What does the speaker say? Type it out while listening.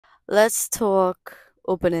let's talk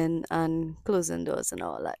opening and closing doors in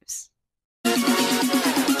our lives.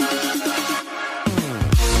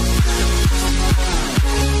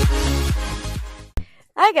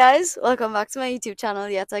 Hi guys, welcome back to my YouTube channel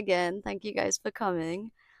yet again. Thank you guys for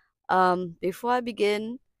coming. Before I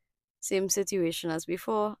begin, same situation as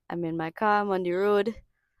before. I'm in my car, I'm on the road,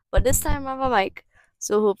 but this time I have a mic.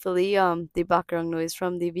 So hopefully the background noise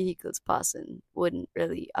from the vehicles passing wouldn't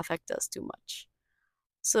really affect us too much.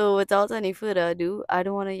 So without any further ado, I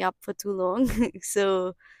don't want to yap for too long.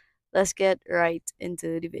 So let's get right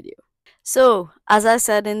into the video. So, as I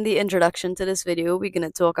said in the introduction to this video, we're going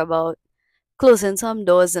to talk about closing some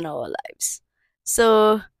doors in our lives.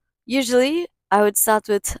 So, usually I would start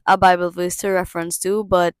with a Bible verse to reference to,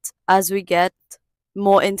 but as we get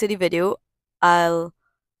more into the video, I'll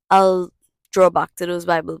I'll draw back to those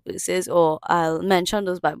Bible verses or I'll mention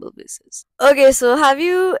those Bible verses. Okay, so have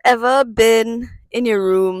you ever been in your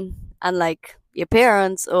room and like your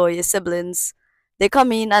parents or your siblings, they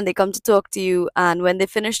come in and they come to talk to you, and when they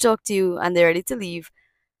finish talk to you and they're ready to leave,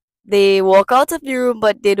 they walk out of the room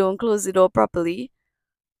but they don't close the door properly.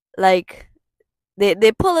 Like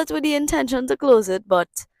they pull it with the intention to close it, but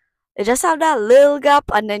they just have that little gap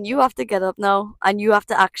and then you have to get up now and you have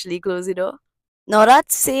to actually close the door. Now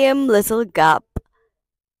that same little gap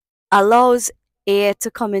allows air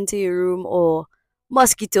to come into your room or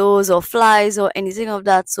mosquitoes or flies or anything of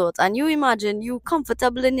that sort. And you imagine you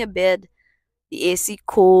comfortable in your bed, the AC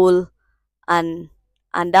cold, and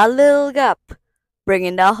that little gap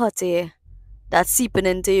bringing that hot air that's seeping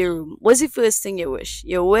into your room. What's the first thing you wish?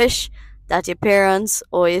 You wish that your parents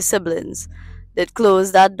or your siblings did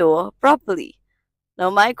close that door properly. Now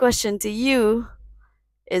my question to you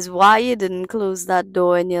is why you didn't close that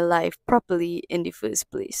door in your life properly in the first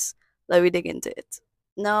place. Let me dig into it.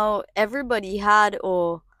 Now, everybody had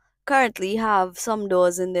or currently have some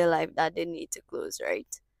doors in their life that they need to close, right?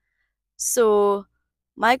 So,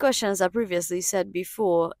 my question, as I previously said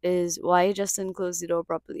before, is why you just didn't close the door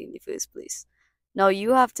properly in the first place? Now,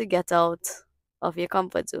 you have to get out of your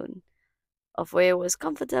comfort zone, of where you was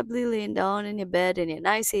comfortably laying down in your bed in your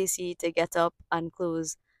nice AC to get up and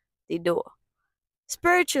close the door.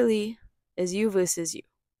 Spiritually, is you versus you.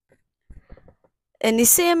 In the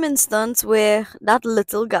same instance where that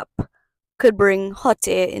little gap could bring hot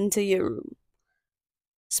air into your room.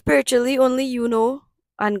 Spiritually, only you know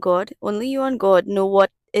and God, only you and God know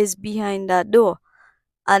what is behind that door.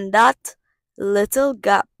 And that little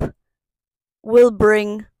gap will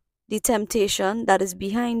bring the temptation that is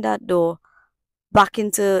behind that door back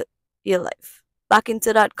into your life, back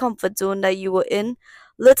into that comfort zone that you were in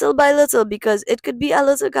little by little, because it could be a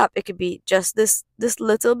little gap, it could be just this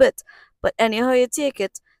little bit, but anyhow you take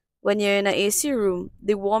it, when you're in an AC room,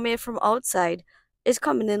 the warm air from outside is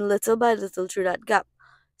coming in little by little through that gap.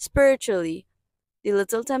 Spiritually, the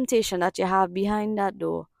little temptation that you have behind that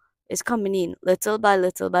door is coming in little by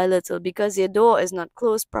little by little because your door is not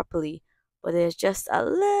closed properly, but there's just a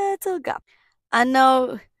little gap. And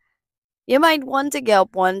now you might want to get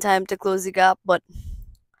up one time to close the gap, but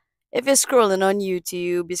if you're scrolling on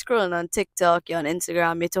YouTube, you're scrolling on TikTok, you're on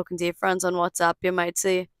Instagram, you're talking to your friends on WhatsApp, you might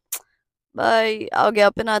say, bye, I'll get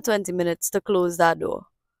up in that 20 minutes to close that door.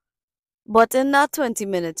 But in that 20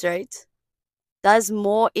 minutes, right, there's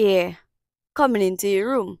more air coming into your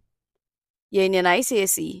room. You're in your nice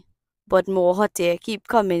AC, but more hot air keep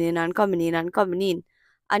coming in and coming in and coming in.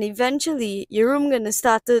 And eventually, your room gonna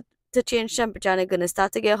start to change temperature and it's gonna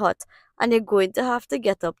start to get hot. And you're going to have to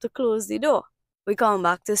get up to close the door. We come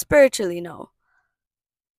back to spiritually now.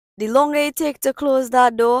 The longer you take to close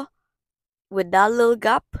that door, with that little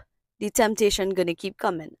gap, the temptation gonna keep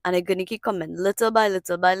coming. And it's gonna keep coming little by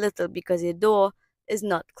little by little because your door is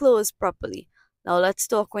not closed properly. Now let's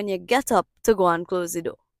talk when you get up to go and close the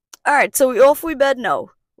door. Alright, so we off we bed now.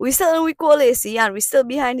 We still in we call AC and we still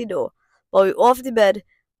behind the door. But we off the bed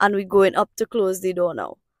and we going up to close the door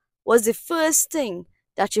now. What's the first thing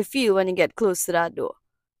that you feel when you get close to that door?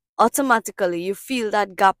 Automatically you feel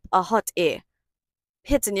that gap of hot air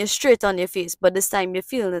hitting you straight on your face, but this time you're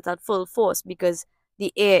feeling it at full force because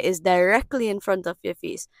the air is directly in front of your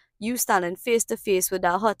face. You standing face to face with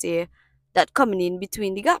that hot air that coming in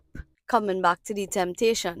between the gap. Coming back to the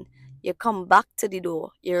temptation, you come back to the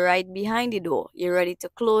door, you're right behind the door, you're ready to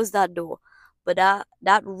close that door, but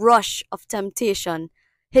that rush of temptation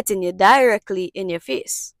hitting you directly in your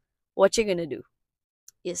face, what you gonna do?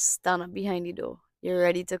 You stand up behind the door, you're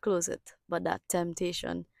ready to close it, but that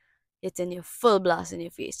temptation hitting you full blast in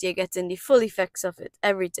your face, you're getting the full effects of it,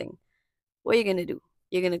 everything. What are you gonna do?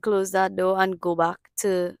 You're gonna close that door and go back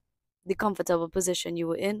to the comfortable position you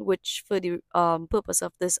were in, which for the purpose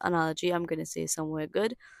of this analogy, I'm gonna say somewhere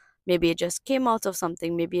good. Maybe you just came out of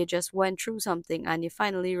something, maybe you just went through something and you're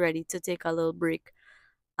finally ready to take a little break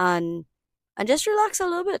and just relax a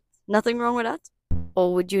little bit. Nothing wrong with that.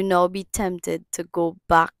 Or would you now be tempted to go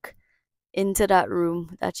back into that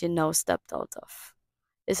room that you now stepped out of?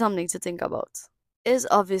 It's something to think about. It's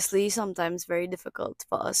obviously sometimes very difficult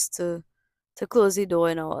for us to close the door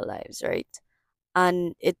in our lives, right?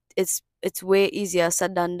 And it's way easier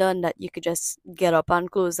said than done that you could just get up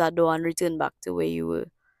and close that door and return back to where you were.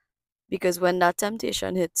 Because when that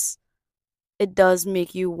temptation hits, it does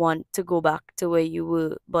make you want to go back to where you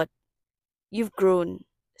were, but you've grown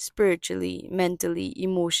spiritually, mentally,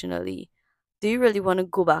 emotionally. Do you really want to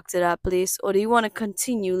go back to that place, or do you want to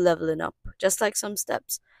continue leveling up? Just like some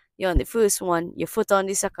steps. You're on the first one, your foot on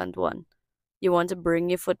the second one. You want to bring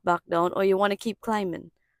your foot back down, or you want to keep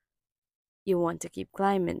climbing? You want to keep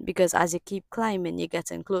climbing because as you keep climbing, you're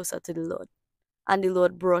getting closer to the Lord. And the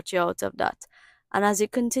Lord brought you out of that. And as you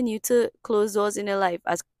continue to close doors in your life,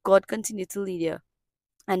 as God continue to lead you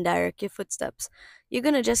and direct your footsteps, you're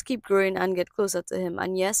going to just keep growing and get closer to Him.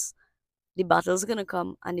 And yes, the battle's going to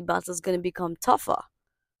come and the battle's going to become tougher.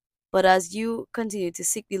 But as you continue to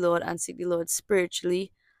seek the Lord and seek the Lord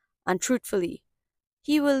spiritually and truthfully,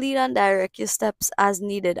 He will lead and direct your steps as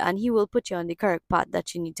needed, and He will put you on the correct path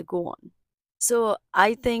that you need to go on. So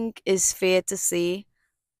I think it's fair to say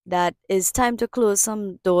that it's time to close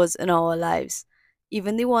some doors in our lives.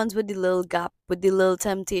 Even the ones with the little gap, with the little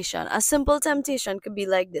temptation. A simple temptation could be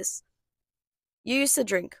like this. You used to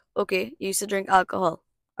drink, okay? You used to drink alcohol,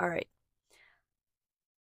 alright.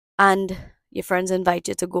 And your friends invite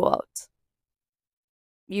you to go out.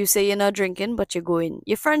 You say you're not drinking, but you're going.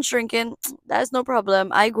 Your friends drinking, that's no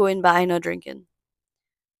problem. I go in, but I not drinking.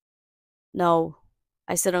 Now,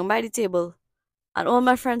 I sit down by the table, and all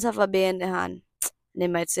my friends have a beer in their hand. They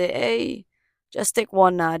might say, hey, just take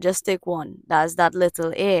one now, just take one. That's that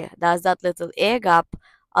little air. That's that little air gap,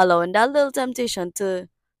 allowing that little temptation to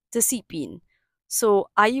seep in. So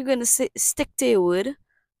are you gonna stick to your word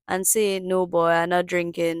and say, no boy, I'm not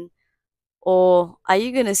drinking? Or are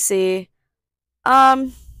you gonna say,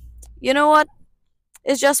 um, you know what?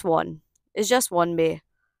 It's just one. It's just one beer.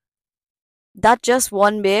 That just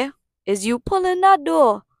one beer is you pulling that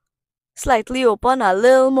door slightly open a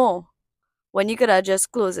little more when you could have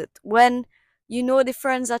just closed it. When you know the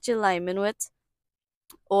friends that you're liming with,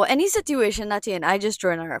 or any situation that you're in, I just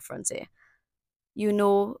drawing a reference here. You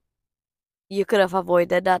know, you could have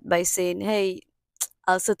avoided that by saying, hey,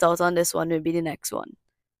 I'll sit out on this one, maybe the next one.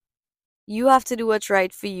 You have to do what's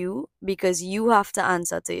right for you because you have to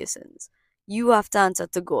answer to your sins. You have to answer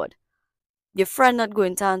to God. Your friend not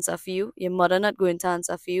going to answer for you, your mother not going to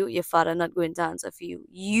answer for you, your father not going to answer for you.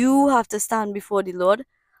 You have to stand before the Lord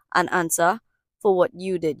and answer for what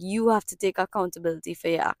you did. You have to take accountability for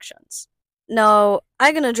your actions. Now,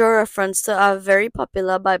 I'm going to draw reference to a very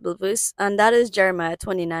popular Bible verse, and that is Jeremiah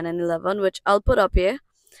 29:11, which I'll put up here.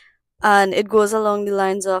 And it goes along the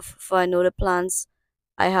lines of, for I know the plans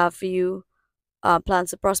I have for you, plans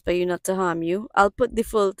to prosper you, not to harm you. I'll put the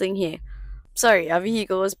full thing here. Sorry, a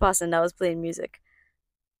vehicle was passing that was playing music.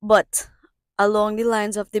 But along the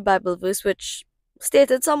lines of the Bible verse, which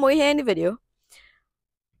stated somewhere here in the video,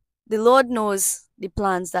 the Lord knows the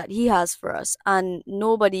plans that He has for us, and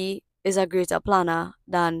nobody is a greater planner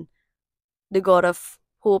than the God of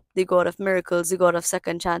hope, the God of miracles, the God of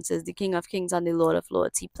second chances, the King of kings, and the Lord of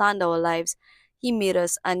lords. He planned our lives, He made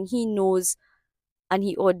us, and He knows and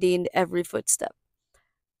He ordained every footstep.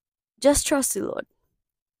 Just trust the Lord.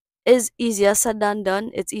 It's easier said than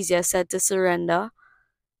done. It's easier said to surrender.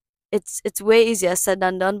 It's way easier said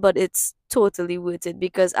than done, but it's totally worth it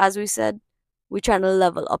because, as we said, we're trying to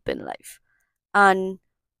level up in life. And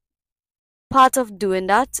part of doing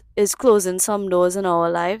that is closing some doors in our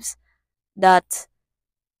lives that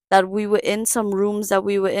we were in, some rooms that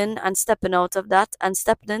we were in, and stepping out of that and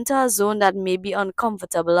stepping into a zone that may be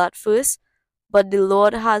uncomfortable at first, but the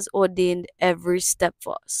Lord has ordained every step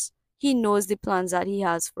for us. He knows the plans that He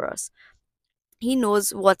has for us. He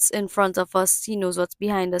knows what's in front of us, He knows what's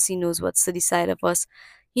behind us, He knows what's to the side of us,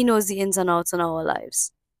 He knows the ins and outs in our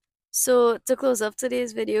lives. So to close up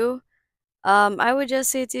today's video, I would just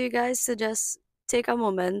say to you guys to just take a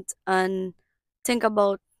moment and think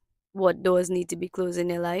about what doors need to be closed in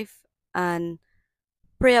your life and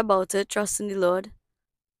pray about it, trust in the Lord,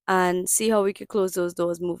 and see how we could close those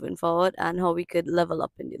doors moving forward and how we could level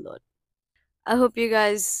up in the Lord. I hope you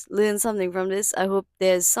guys learned something from this. I hope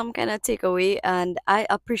there's some kind of takeaway, and I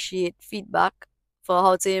appreciate feedback for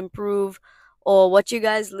how to improve or what you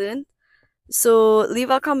guys learned. So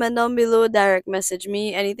leave a comment down below, direct message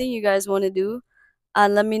me, anything you guys want to do,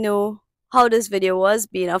 and let me know how this video was,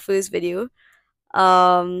 being our first video.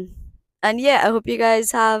 Um, and yeah, I hope you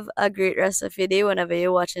guys have a great rest of your day whenever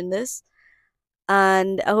you're watching this.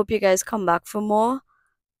 And I hope you guys come back for more.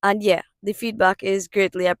 And yeah, the feedback is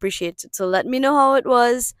greatly appreciated. So let me know how it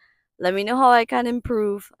was. Let me know how I can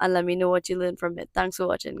improve. And let me know what you learned from it. Thanks for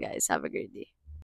watching, guys. Have a great day.